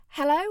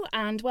Hello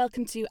and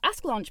welcome to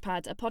Ask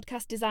LaunchPad, a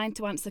podcast designed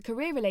to answer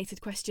career-related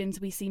questions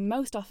we see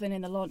most often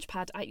in the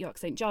LaunchPad at York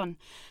St John.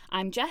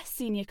 I'm Jess,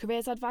 Senior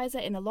Careers Advisor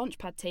in the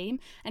LaunchPad team,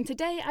 and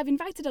today I've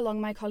invited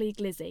along my colleague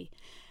Lizzie.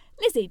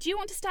 Lizzie, do you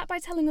want to start by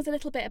telling us a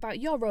little bit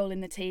about your role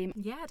in the team?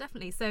 Yeah,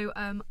 definitely. So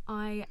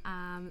I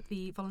am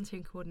the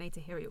volunteering coordinator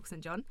here at York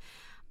St John.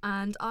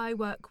 And I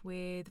work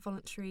with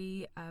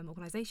voluntary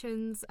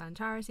organisations and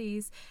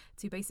charities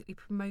to basically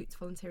promote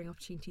volunteering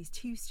opportunities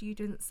to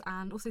students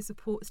and also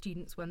support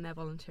students when they're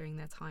volunteering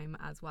their time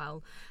as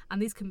well.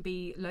 And these can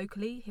be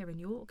locally here in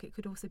York. It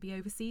could also be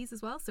overseas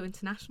as well. So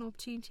international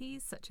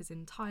opportunities such as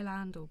in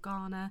Thailand or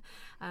Ghana.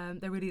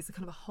 There really is a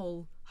kind of a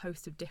whole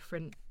host of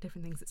different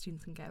things that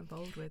students can get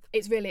involved with.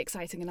 It's really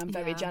exciting and I'm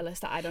very jealous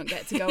that I don't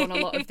get to go on a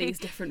lot of these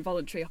different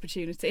voluntary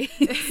opportunities.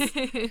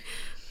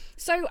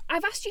 So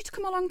I've asked you to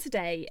come along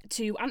today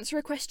to answer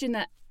a question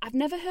that I've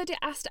never heard it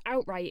asked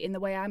outright in the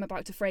way I'm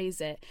about to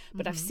phrase it,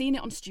 but I've seen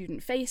it on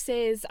student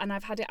faces and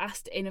I've had it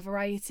asked in a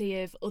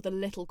variety of other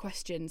little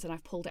questions and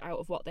I've pulled it out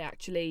of what they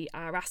actually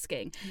are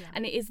asking. Yeah.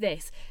 And it is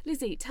this.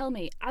 Lizzie, tell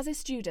me, as a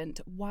student,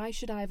 why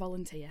should I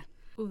volunteer?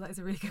 Oh, that is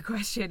a really good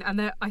question.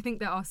 And I think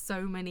there are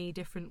so many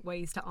different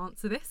ways to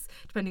answer this,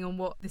 depending on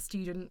what the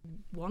student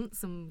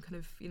wants and kind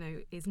of,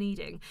 is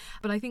needing.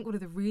 But I think one of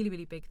the really,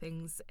 really big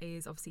things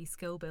is obviously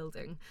skill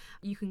building.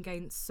 You can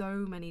gain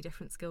so many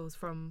different skills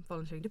from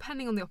volunteering,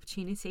 depending on the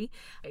opportunity.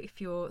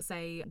 If you're,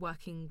 say,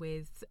 working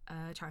with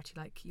a charity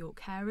like York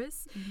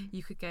Carers,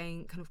 you could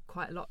gain kind of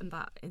quite a lot in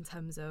that in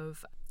terms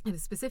of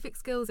specific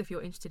skills if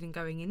you're interested in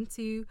going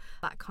into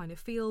that kind of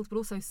field, but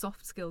also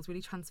soft skills,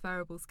 really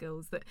transferable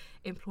skills that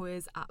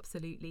employers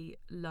absolutely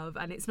love.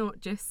 And it's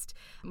not just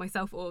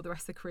myself or the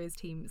rest of the careers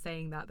team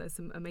saying that. There's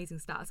some amazing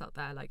stats out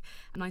there, like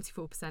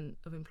 94%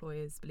 of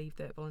employers believe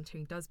that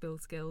volunteering does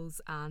build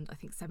skills, and I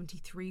think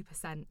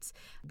 73%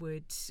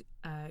 would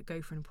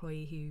go for an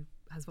employee who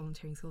has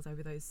volunteering skills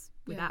over those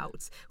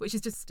without, which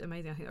is just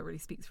amazing. I think that really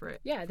speaks for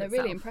it. Yeah, they're itself.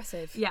 Really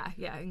impressive. Yeah,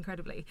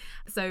 incredibly.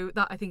 So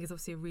that I think is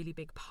obviously a really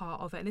big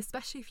part of it, and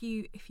especially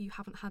if you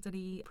haven't had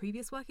any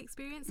previous work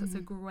experience, that's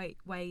a great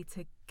way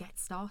to get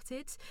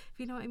started, if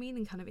you know what I mean,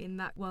 and kind of in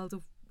that world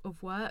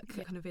of work,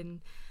 kind of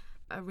in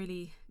a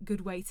really good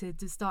way to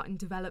start and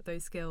develop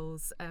those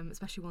skills,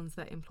 especially ones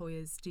that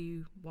employers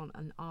do want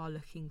and are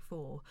looking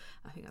for.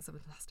 I think that's a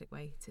fantastic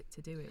way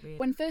to do it, really.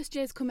 When first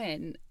years come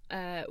in,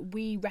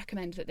 we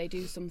recommend that they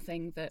do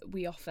something that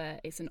we offer.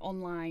 It's an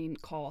online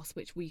course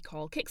which we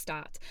call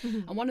Kickstart.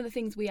 And one of the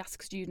things we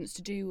ask students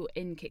to do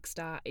in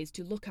Kickstart is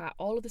to look at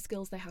all of the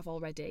skills they have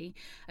already,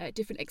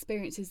 different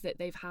experiences that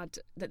they've had,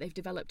 that they've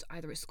developed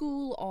either at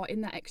school or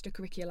in their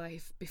extracurricular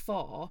life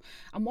before.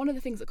 And one of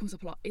the things that comes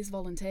up a lot is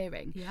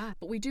volunteering. Yeah.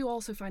 But we do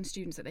also find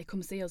students that they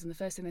come see us and the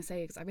first thing they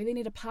say is, I really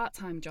need a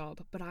part-time job,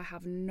 but I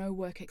have no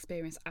work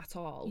experience at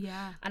all.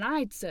 Yeah. And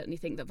I'd certainly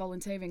think that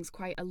volunteering is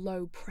quite a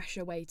low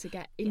pressure way to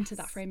get into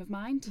that frame of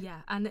mind.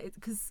 Yeah, and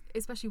because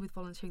especially with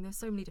volunteering, there's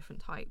so many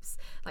different types.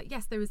 Like,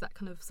 yes, there is that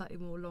kind of slightly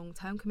more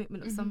long-term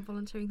commitment of some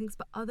volunteering things,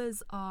 but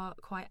others are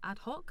quite ad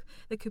hoc.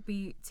 There could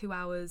be 2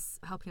 hours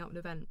helping out an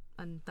event,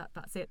 and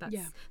that's it.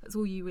 That's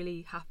all you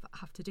really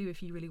have to do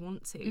if you really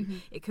want to.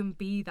 It can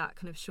be that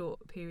kind of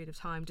short period of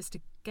time just to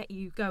get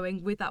you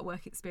going with that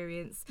work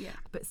experience,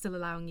 but still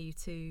allowing you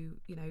to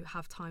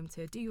have time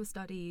to do your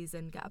studies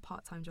and get a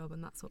part-time job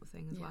and that sort of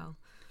thing as well.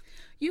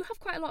 You have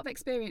quite a lot of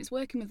experience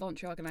working with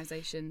voluntary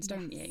organisations,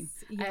 don't you?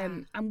 Yeah.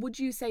 And would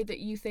you say that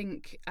you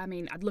think,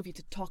 I'd love you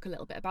to talk a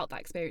little bit about that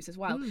experience as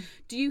well.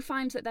 Do you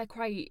find that they're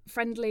quite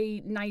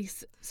friendly,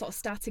 nice, sort of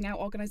starting out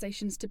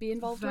organisations to be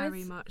involved with?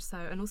 Very much so,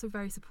 and also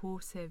very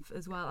supportive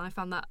as well. And I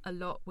found that a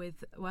lot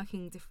with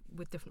working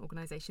with different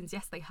organisations.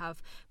 Yes, they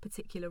have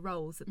particular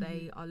roles that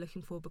they are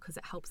looking for because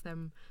it helps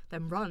them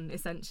run,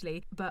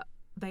 essentially, but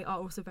they are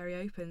also very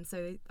open.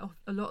 So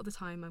a lot of the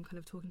time I'm kind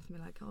of talking to them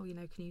like,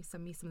 can you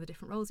send me some of the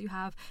different roles you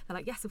have? They're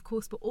like, yes, of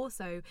course. But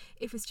also,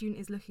 if a student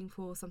is looking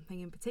for something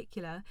in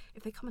particular,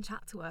 if they come and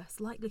chat to us,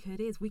 likelihood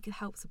is we could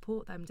help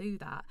support them do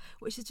that,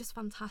 which is just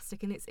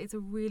fantastic. And it's a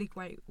really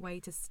great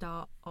way to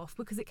start off,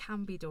 because it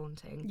can be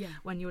daunting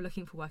when you're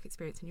looking for work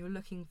experience and you're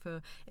looking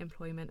for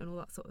employment and all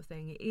that sort of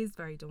thing. It is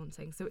very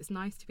daunting. So it's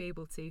nice to be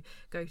able to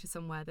go to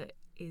somewhere that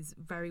is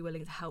very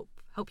willing to help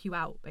you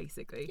out,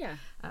 basically.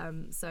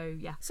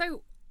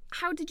 So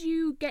how did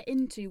you get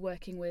into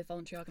working with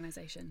voluntary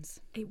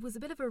organisations? It was a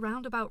bit of a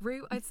roundabout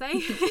route, I'd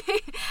say.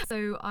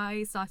 So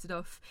I started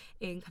off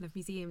in kind of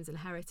museums and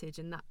heritage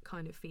and that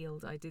kind of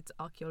field. I did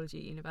archaeology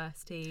at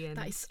university, and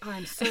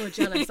I'm so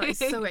jealous. That is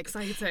so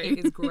exciting.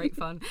 It is great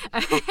fun.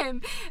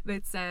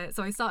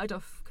 So I started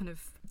off kind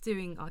of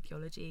doing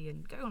archaeology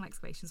and going on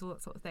excavations, all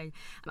that sort of thing.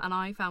 And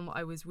I found what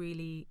I was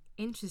really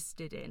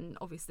interested in,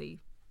 obviously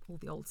all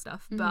the old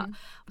stuff, but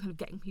kind of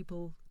getting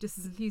people just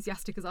as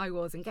enthusiastic as I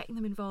was and getting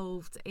them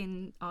involved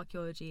in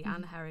archaeology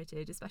and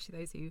heritage, especially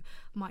those who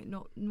might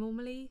not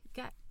normally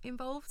get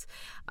involved.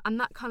 And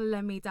that kind of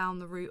led me down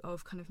the route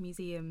of kind of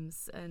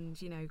museums, and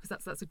because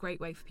that's a great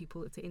way for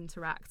people to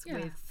interact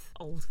with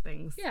old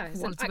things, for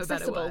want of a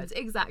better word.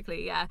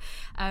 Exactly, yeah.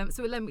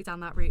 So it led me down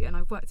that route, and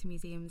I've worked in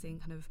museums in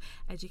kind of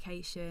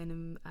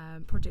education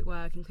and project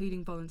work,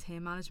 including volunteer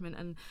management,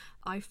 and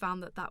I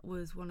found that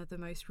was one of the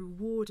most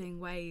rewarding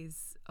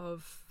ways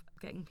of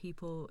getting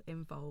people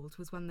involved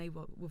was when they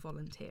were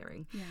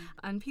volunteering.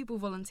 And people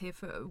volunteer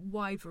for a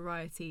wide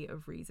variety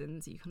of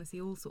reasons. You kind of see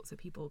all sorts of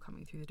people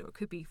coming through the door. It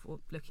could be for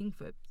looking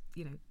for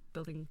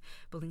building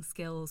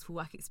skills, for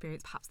work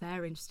experience. Perhaps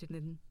they're interested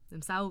in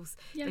themselves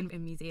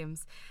in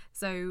museums.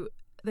 So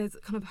there's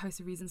kind of a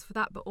host of reasons for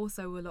that, but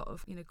also a lot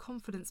of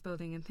confidence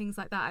building and things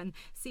like that, and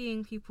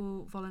seeing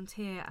people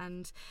volunteer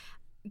and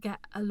get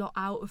a lot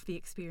out of the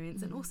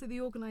experience, and also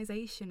the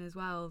organisation as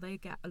well, they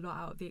get a lot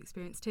out of the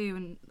experience too,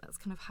 and that's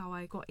kind of how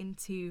I got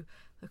into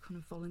the kind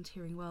of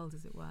volunteering world,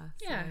 as it were.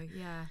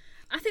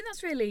 I think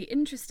that's really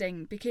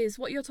interesting, because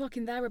what you're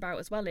talking there about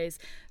as well is,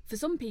 for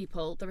some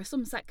people, there are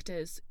some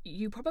sectors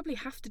you probably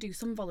have to do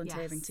some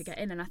volunteering to get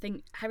in, and I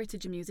think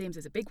heritage and museums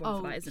is a big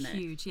one for that, isn't it?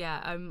 Huge, yeah.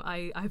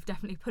 I've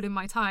definitely put in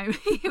my time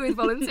with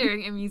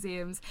volunteering in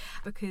museums,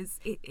 because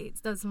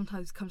it does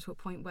sometimes come to a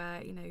point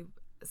where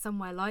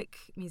somewhere like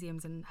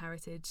museums and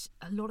heritage,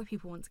 a lot of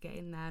people want to get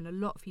in there, and a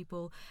lot of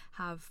people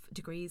have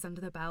degrees under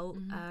their belt,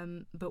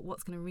 but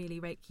what's going to really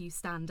make you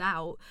stand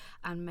out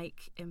and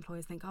make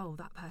employers think, oh,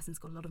 that person's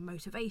got a lot of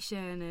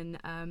motivation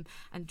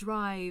and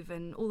drive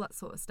and all that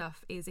sort of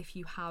stuff, is if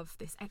you have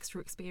this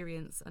extra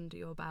experience under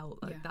your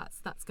belt.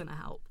 That's going to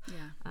help.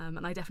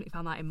 And I definitely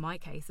found that in my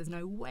case. There's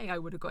no way I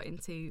would have got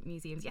into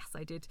museums. Yes,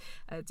 I did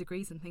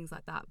degrees and things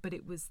like that, but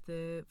it was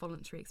the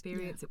voluntary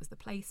experience, it was the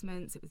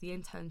placements, it was the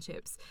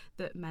internships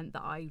that meant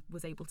that I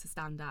was able to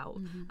stand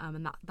out,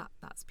 and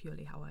that's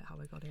purely how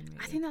I got in, really.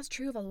 I think that's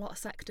true of a lot of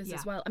sectors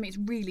as well. I mean, it's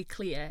really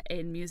clear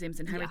in museums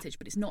and heritage,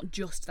 but it's not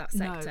just that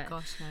sector. No,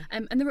 gosh,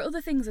 no. And there are other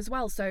things as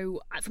well.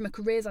 So from a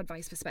careers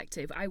advice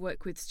perspective, I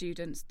work with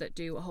students that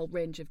do a whole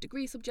range of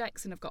degree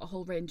subjects, and I've got a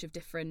whole range of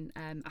different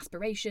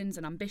aspirations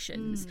and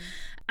ambitions,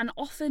 and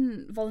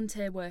often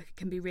volunteer work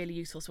can be really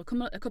useful. So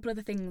a couple of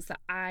the things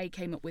that I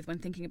came up with when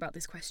thinking about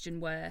this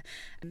question were,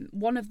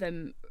 one of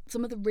them,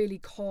 some of the really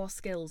core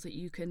skills that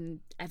you can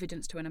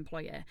evidence to an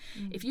employer.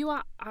 If you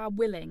are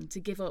willing to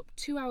give up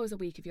 2 hours a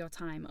week of your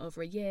time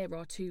over a year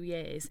or 2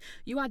 years,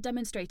 you are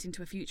demonstrating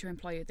to a future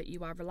employer that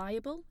you are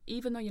reliable.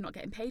 Even though you're not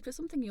getting paid for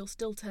something, you'll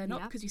still turn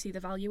up because you see the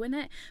value in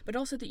it, but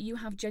also that you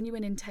have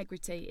genuine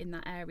integrity in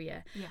that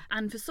area.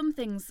 And for some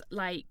things,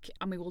 like,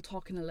 and we will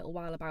talk in a little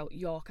while about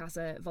York as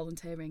a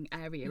volunteering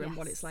area and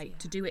what it's like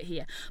to do it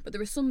here, but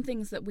there are some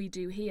things that we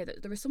do here,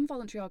 that there are some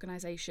voluntary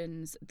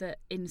organisations that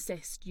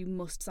insist you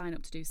must sign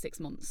up to do 6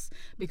 months,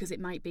 because it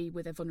might be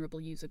with a vulnerable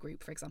user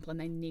group, for example, and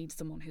they need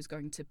someone who's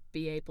going to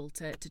be able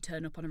to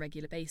turn up on a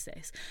regular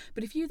basis.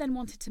 But if you then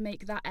wanted to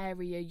make that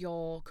area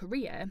your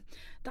career,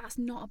 that's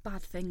not a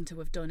bad thing to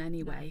have done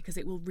anyway, because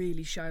it will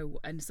really show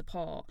and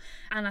support.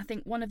 And I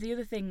think one of the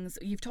other things,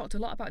 you've talked a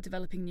lot about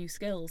developing new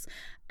skills,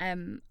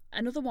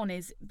 another one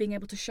is being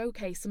able to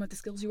showcase some of the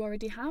skills you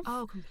already have.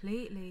 Oh,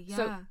 completely, yeah.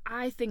 So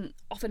I think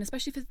often,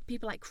 especially for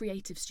people like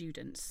creative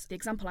students, the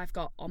example I've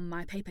got on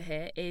my paper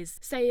here is,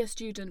 say a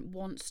student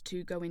wants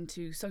to go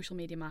into social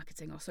media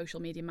marketing or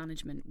social media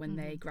management when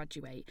they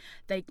graduate.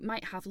 They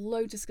might have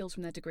loads of skills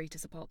from their degree to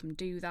support them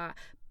do that,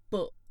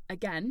 but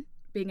again,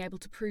 being able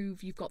to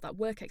prove you've got that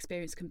work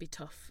experience can be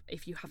tough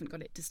if you haven't got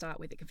it to start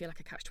with. It can feel like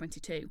a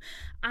catch-22.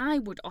 I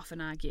would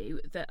often argue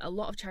that a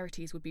lot of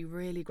charities would be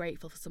really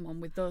grateful for someone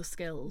with those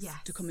skills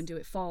to come and do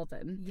it for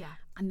them.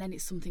 And then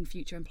it's something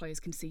future employers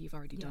can see you've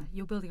already done.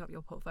 You're building up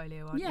your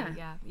portfolio, aren't you?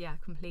 Yeah,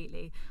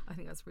 completely. I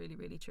think that's really,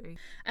 really true.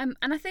 And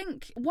I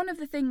think one of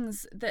the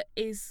things that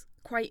is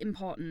quite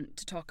important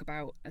to talk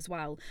about as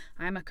well,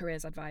 I am a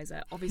careers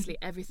advisor. Obviously,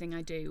 everything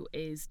I do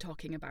is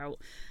talking about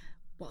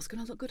what's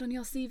going to look good on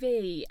your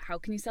CV, how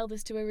can you sell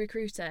this to a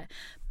recruiter,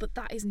 but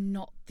that is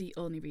not the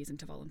only reason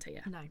to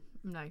volunteer.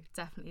 No,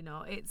 definitely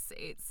not. It's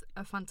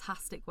a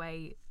fantastic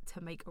way to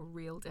make a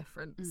real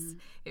difference.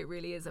 It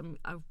really is.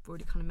 I've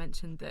already kind of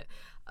mentioned that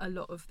a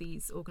lot of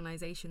these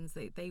organisations,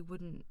 they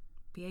wouldn't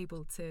be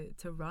able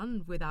to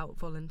run without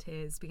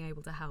volunteers being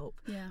able to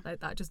help. Like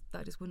that just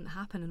wouldn't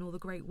happen, and all the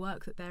great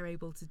work that they're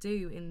able to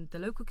do in the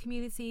local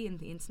community, in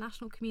the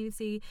international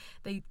community,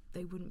 they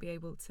wouldn't be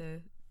able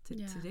to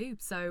do.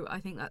 So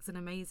I think that's an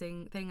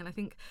amazing thing, and I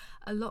think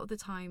a lot of the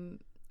time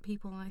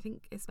people, and I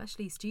think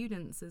especially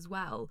students as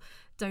well,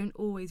 don't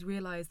always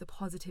realise the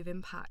positive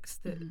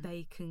impact that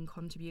they can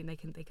contribute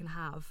and they can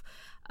have.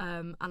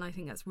 And I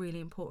think that's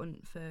really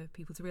important for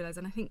people to realise.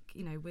 And I think,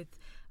 you know, with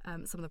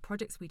some of the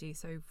projects we do,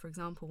 so for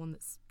example, one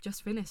that's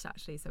just finished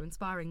actually, so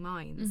Inspiring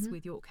Minds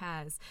with York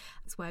Cares,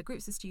 it's where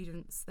groups of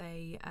students,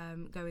 they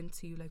go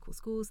into local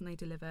schools and they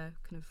deliver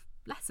kind of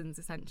lessons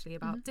essentially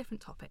about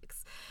different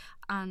topics.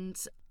 And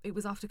it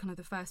was after kind of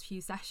the first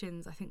few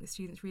sessions, I think the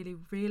students really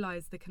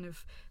realised the kind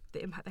of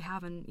the impact they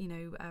have, and, you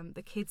know,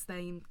 the kids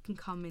then can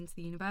come into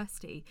the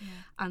university.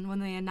 And when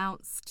they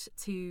announced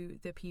to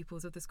the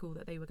pupils of the school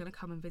that they were going to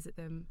come and visit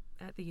them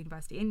at the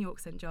university in York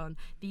St John,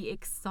 the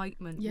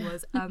excitement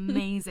was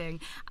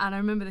amazing. And I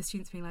remember the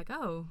students being like,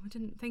 oh, I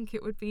didn't think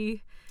it would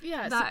be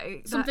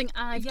something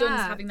I've done is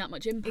having that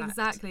much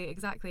impact.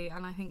 Exactly.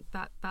 And I think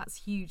that's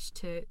huge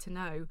to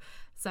know.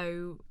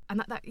 So, and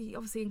that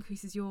obviously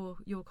increases your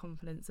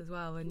confidence as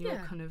well, and your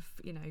kind of,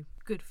 you know,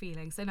 good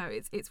feeling. So no,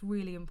 it's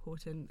really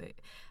important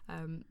that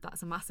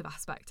that's a massive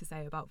aspect to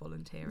say about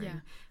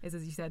volunteering, is,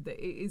 as you said, that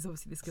it is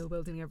obviously the skill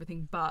building and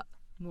everything, but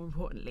more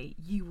importantly,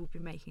 you will be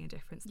making a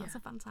difference. That's a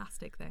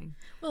fantastic thing.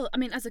 Well, I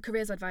mean, as a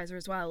careers advisor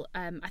as well,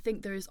 I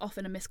think there is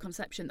often a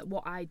misconception that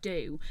what I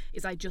do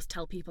is I just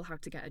tell people how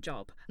to get a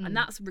job. And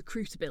that's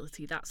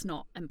recruitability, that's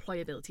not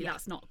employability,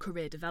 that's not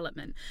career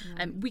development.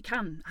 We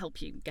can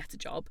help you get a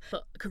job,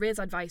 but careers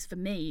advice for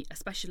me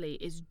especially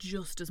is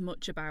just as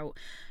much about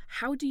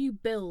how do you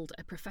build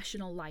a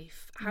professional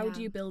life? How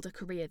do you build a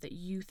career that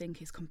you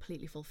think is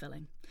completely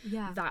fulfilling?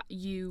 That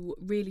you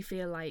really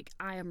feel like,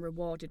 I am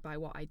rewarded by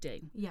what I do.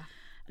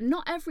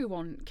 Not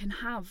everyone can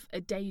have a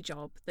day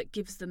job that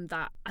gives them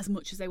that as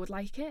much as they would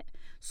like it.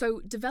 So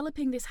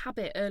developing this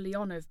habit early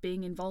on of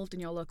being involved in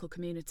your local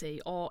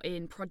community or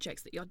in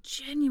projects that you're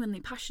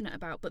genuinely passionate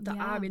about but that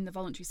are in the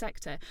voluntary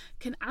sector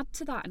can add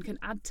to that and can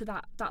add to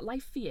that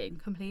life for you.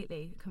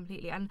 Completely.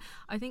 And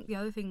I think the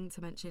other thing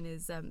to mention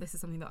is, this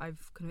is something that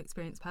I've kind of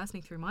experienced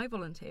personally through my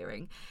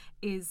volunteering,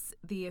 is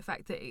the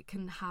effect that it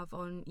can have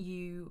on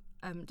you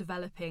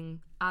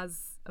developing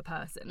as a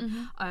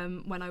person.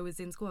 When I was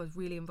in school, I was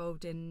really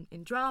involved in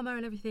drama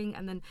and everything,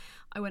 and then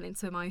I went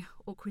into my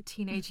awkward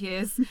teenage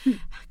years.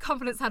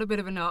 Confidence had a bit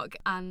of a knock,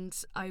 and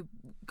I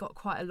got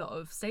quite a lot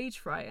of stage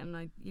fright, and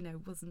I, you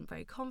know, wasn't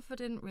very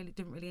confident,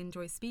 didn't really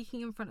enjoy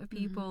speaking in front of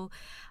people.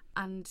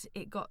 And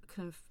it got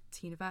kind of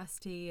to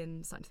university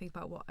and starting to think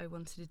about what I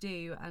wanted to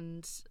do,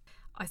 and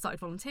I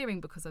started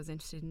volunteering because I was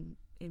interested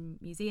in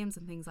museums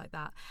and things like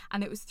that.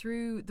 And it was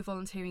through the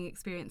volunteering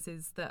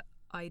experiences that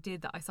I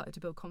did that I started to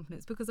build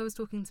confidence, because I was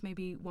talking to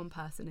maybe one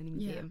person in a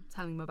museum,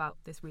 telling them about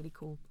this really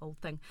cool old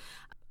thing,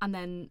 and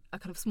then a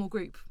kind of small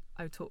group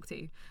I would talk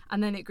to,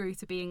 and then it grew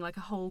to being like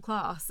a whole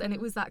class. And it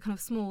was that kind of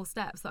small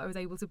steps that I was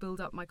able to build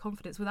up my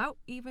confidence without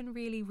even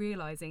really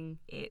realising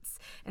it,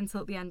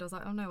 until at the end I was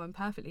like, oh no, I'm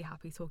perfectly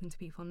happy talking to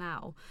people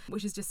now,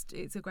 which is just,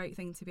 it's a great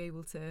thing to be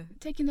able to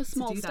taking those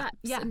small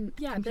steps and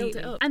build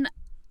it up. And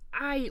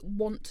I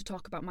want to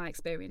talk about my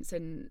experience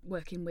in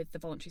working with the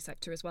voluntary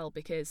sector as well,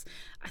 because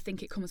I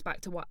think it comes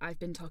back to what I've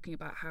been talking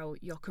about, how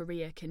your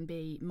career can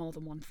be more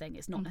than one thing.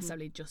 It's not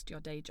necessarily just your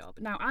day job.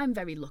 Now, I'm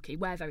very lucky,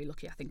 we're very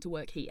lucky, I think, to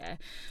work here.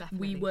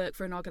 Definitely. We work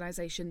for an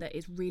organisation that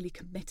is really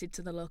committed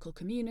to the local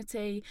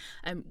community.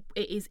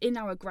 It is in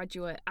our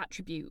graduate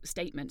attribute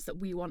statements that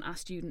we want our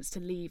students to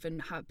leave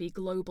and be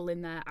global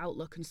in their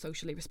outlook and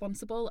socially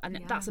responsible,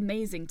 and that's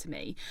amazing to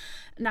me.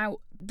 Now,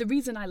 the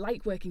reason I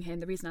like working here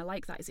and the reason I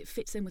like that is it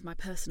fits in with my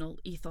personal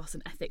ethos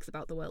and ethics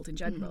about the world in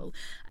general.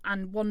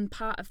 And one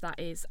part of that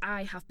is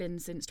I have been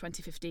since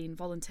 2015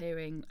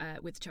 volunteering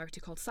with a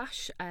charity called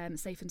SASH,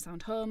 Safe and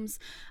Sound Homes,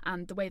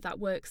 and the way that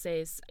works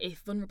is if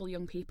vulnerable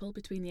young people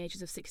between the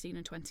ages of 16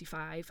 and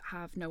 25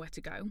 have nowhere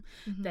to go,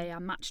 they are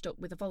matched up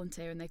with a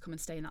volunteer and they come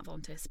and stay in that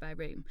volunteer spare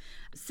room.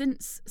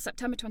 Since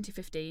September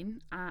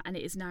 2015, and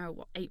it is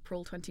now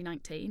April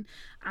 2019,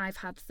 I've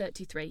had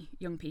 33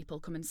 young people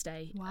come and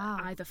stay,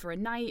 either for a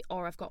night,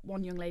 or I've got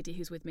one young lady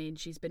who's with me and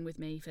she's been with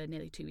me for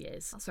nearly 2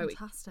 years. That's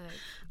fantastic.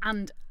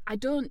 And I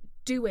don't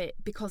do it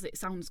because it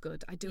sounds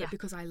good. I do it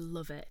because I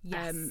love it.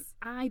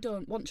 I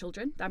don't want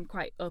children. I'm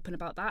quite open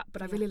about that,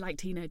 but I really like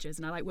teenagers,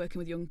 and I like working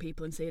with young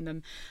people and seeing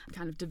them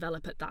kind of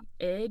develop at that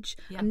age.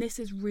 And this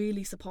has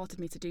really supported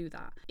me to do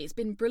that. It's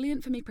been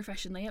brilliant for me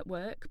professionally at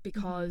work,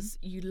 because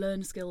you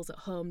learn skills at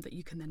home that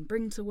you can then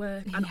bring to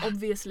work, and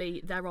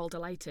obviously they're all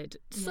delighted,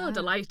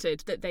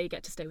 delighted that they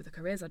get to stay with a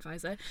careers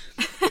advisor.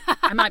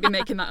 I might be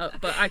making that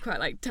up, but I quite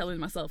like telling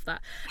myself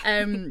that.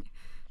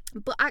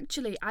 But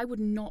actually, I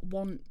would not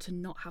want to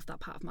not have that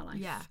part of my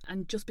life.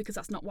 And just because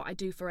that's not what I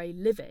do for a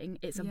living,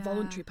 it's a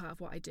voluntary part of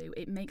what I do.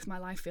 It makes my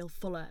life feel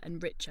fuller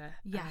and richer.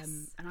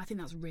 And I think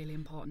that's really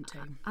important too.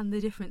 And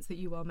the difference that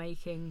you are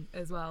making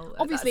as well.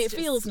 Obviously, it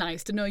feels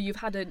nice to know you've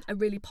had a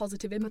really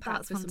positive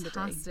impact for somebody. That's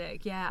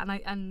fantastic.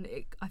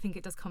 I think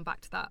it does come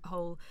back to that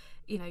whole,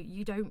 you know,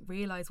 you don't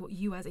realise what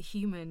you as a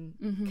human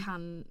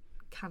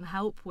can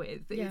help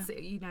with. It's,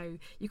 you know,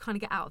 you kind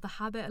of get out of the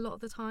habit a lot of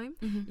the time.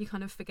 You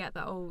kind of forget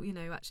that, oh, you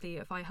know, actually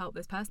if I help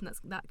this person,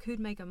 that could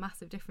make a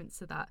massive difference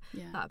to that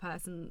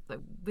person. Like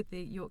with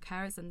the York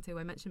Carers Centre, who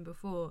I mentioned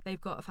before,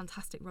 they've got a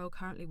fantastic role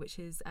currently, which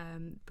is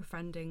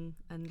befriending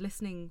and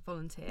listening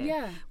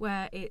volunteer,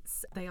 where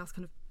they ask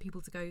kind of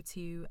people to go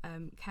to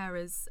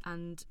carers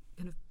and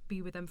kind of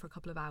be with them for a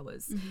couple of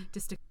hours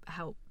just to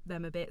help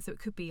them a bit. So it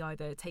could be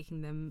either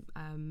taking them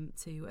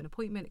to an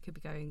appointment, it could be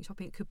going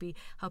shopping, it could be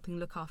helping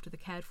look after the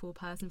cared for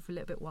person for a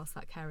little bit whilst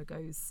that carer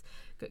goes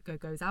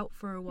out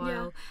for a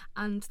while.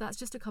 And that's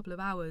just a couple of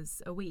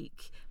hours a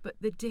week, but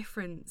the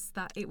difference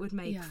that it would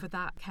make for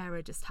that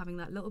carer, just having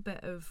that little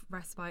bit of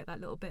respite, that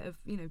little bit of,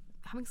 you know,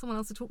 having someone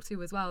else to talk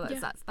to as well,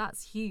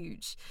 that's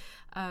huge.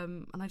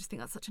 And I just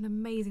think that's such an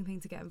amazing thing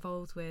to get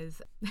involved with.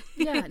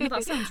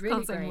 That sounds really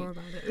Can't say great. more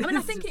about it. I mean,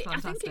 I think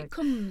it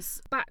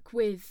comes back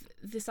with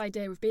this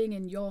idea of being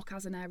in York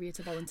as an area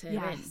to volunteer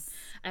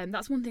in.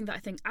 That's one thing that I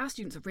think our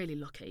students are really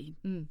lucky.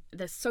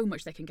 There's so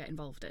much they can get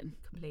involved in.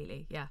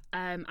 Completely, yeah.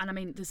 And I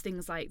mean, there's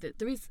things like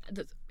that.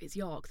 It's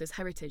York. There's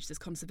heritage. There's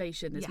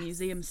conservation. There's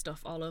museum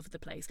stuff all over the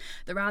place.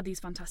 There are these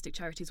fantastic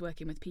charities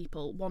working with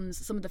people.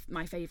 Some of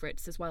my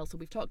favourites as well. So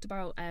we've talked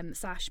about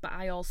Sash, but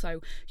I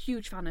also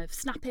huge fan of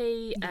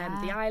Snappy,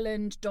 The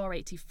Island, Door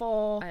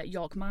 84,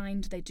 York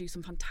Mind. They do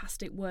some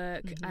fantastic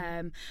work.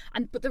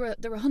 But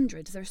there are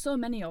hundreds. There are so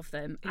many of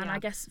them, and I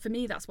guess for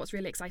me that's what's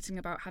really exciting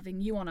about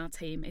having you on our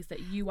team, is that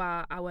you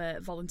are our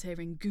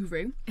volunteering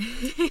guru.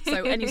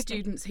 So any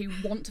students who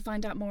want to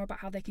find out more about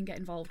how they can get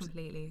involved,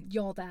 completely,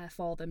 you're there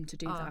for them to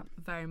do that.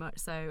 Very much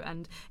so.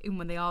 And even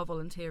when they are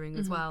volunteering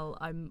as well,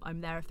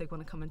 I'm there if they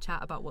want to come and chat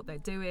about what they're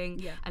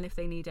doing, and if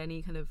they need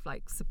any kind of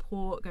like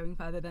support going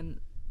further, then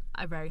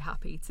I'm very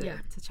happy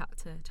to chat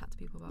to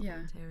people about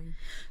volunteering.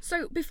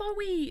 So before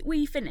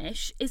we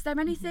finish, is there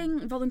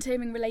anything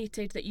volunteering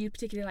related that you'd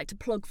particularly like to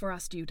plug for our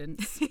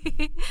students?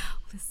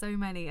 There's so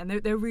many, and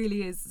there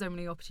really is so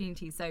many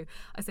opportunities. So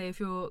I say if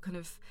you're kind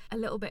of a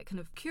little bit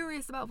kind of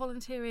curious about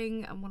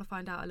volunteering and want to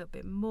find out a little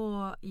bit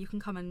more, you can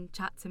come and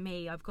chat to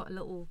me. I've got a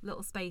little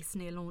space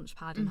near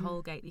LaunchPad in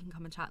Holgate. You can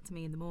come and chat to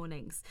me in the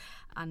mornings,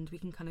 and we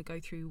can kind of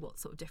go through what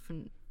sort of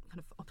different kind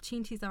of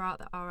opportunities are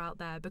out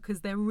there, because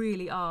there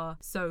really are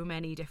so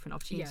many different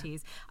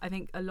opportunities. I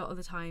think a lot of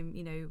the time,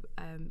 you know,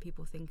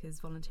 people think as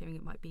volunteering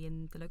it might be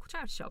in the local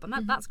charity shop, and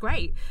that's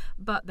great,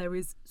 but there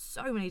is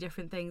so many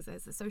different things.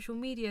 There's the social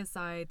media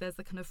side, there's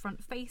the kind of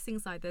front facing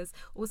side, there's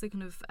also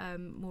kind of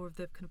more of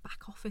the kind of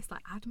back office,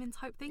 like admin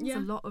type things. A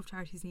lot of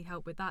charities need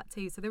help with that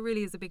too, so there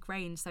really is a big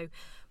range, so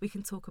we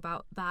can talk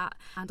about that.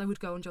 And I would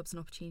go on Jobs and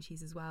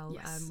Opportunities as well.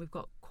 We've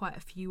got quite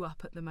a few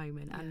up at the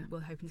moment, and we're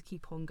hoping to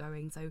keep on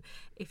going. So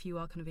if you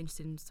are kind of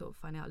interested in sort of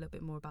finding out a little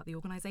bit more about the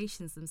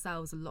organisations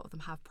themselves, a lot of them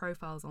have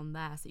profiles on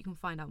there, so you can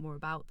find out more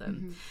about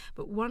them.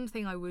 But one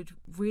thing I would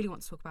really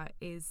want to talk about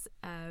is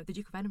the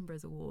Duke of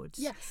Edinburgh's award,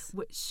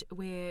 which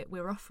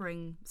we're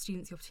offering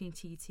students the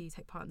opportunity to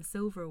take part in the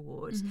Silver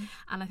Award.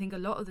 And I think a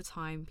lot of the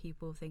time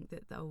people think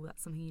that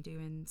that's something you do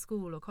in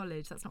school or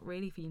college. That's not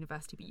really for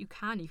university, but you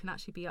can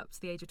actually be up to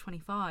the age of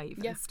 25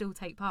 and still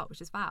take part, which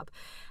is fab.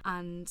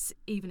 And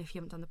even if you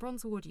haven't done the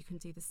Bronze Award, you can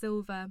do the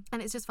Silver, and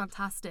it's just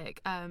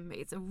fantastic.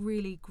 It's a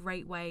really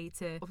great way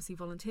to obviously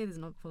volunteer. There's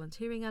a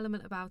volunteering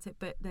element about it,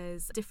 but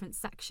there's different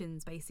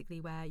sections basically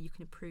where you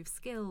can improve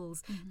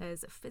skills.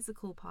 There's a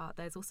physical part,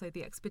 there's also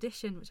the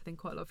expedition, which I think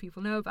quite a lot of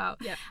people know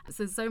about.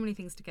 So there's so many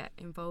things to get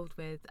involved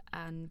with,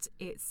 and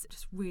it's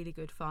just really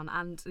good fun.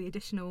 And the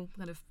additional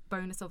kind of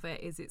bonus of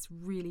it is it's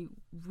really,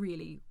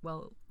 really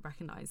well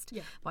recognised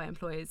by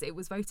employers. It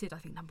was voted, I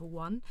think,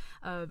 #1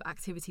 of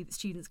activity that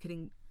students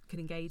could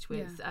engage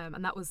with,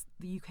 and that was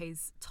the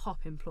UK's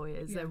top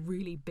employers. They're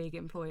really big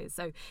employers,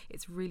 so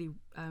it's really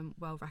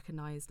well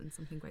recognised and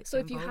something great. So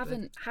if you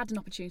haven't had an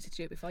opportunity to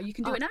do it before, you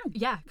can do it now.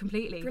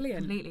 Completely.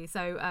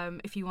 So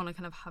if you want to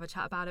kind of have a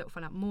chat about it or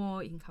find out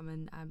more, you can come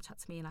and chat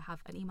to me, and I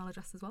have an email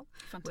address as well,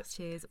 which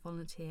is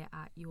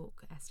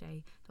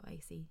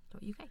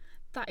volunteer@yorksj.ac.uk.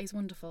 That is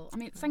wonderful. I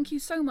mean, thank you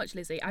so much,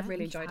 Lizzie. I've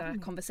really enjoyed our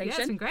conversation.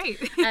 It's been great.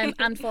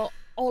 And for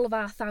all of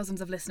our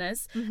thousands of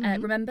listeners,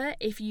 remember,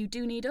 if you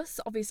do need us,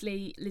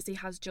 obviously Lizzie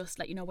has just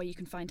let you know where you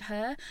can find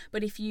her.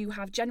 But if you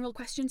have general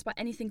questions about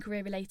anything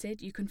career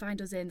related, you can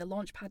find us in the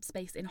LaunchPad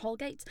space in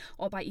Holgate,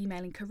 or by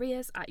emailing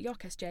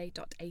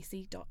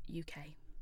careers@yorksj.ac.uk.